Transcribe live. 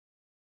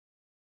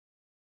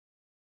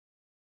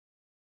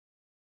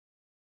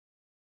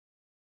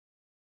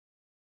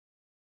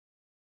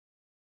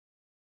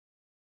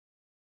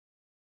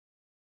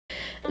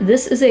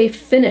This is a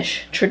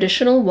Finnish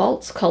traditional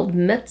waltz called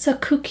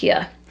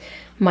Metsakukkia.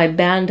 My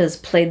band has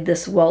played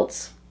this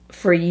waltz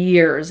for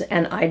years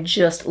and I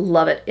just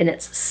love it. And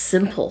it's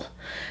simple,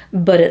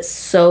 but it's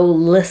so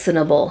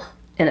listenable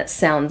and it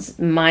sounds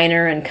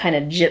minor and kind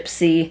of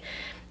gypsy.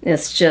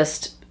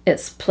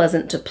 It's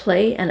pleasant to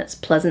play and it's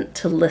pleasant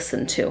to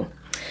listen to.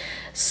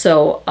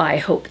 So I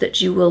hope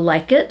that you will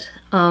like it.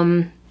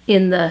 In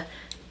the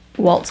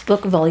Waltz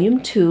Book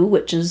Volume 2,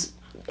 which is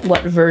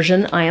what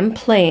version I am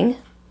playing,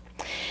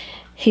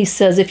 he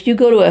says if you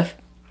go to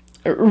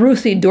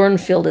Ruthie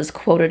Dornfield is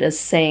quoted as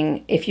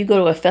saying, if you go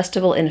to a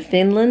festival in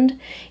Finland,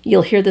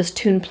 you'll hear this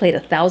tune played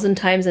 1,000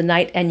 times a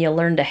night and you'll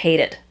learn to hate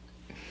it.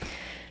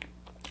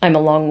 I'm a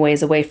long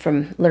ways away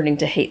from learning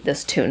to hate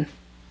this tune.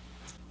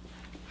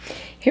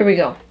 Here we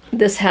go.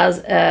 This has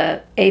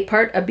a A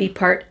part, a B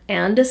part,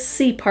 and a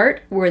C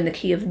part. We're in the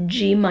key of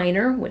G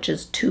minor, which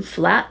is 2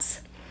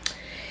 flats.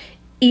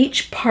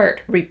 Each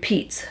part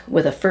repeats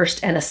with a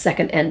first and a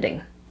second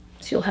ending.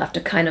 So you'll have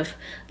to kind of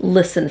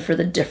listen for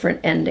the different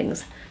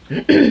endings.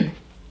 Here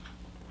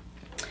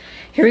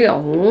we go.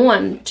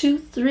 1, 2,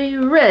 3,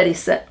 ready,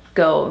 set,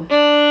 go.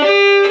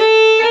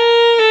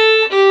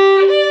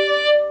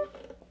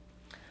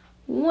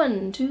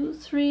 1, 2,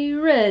 3,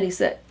 ready,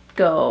 set,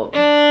 go.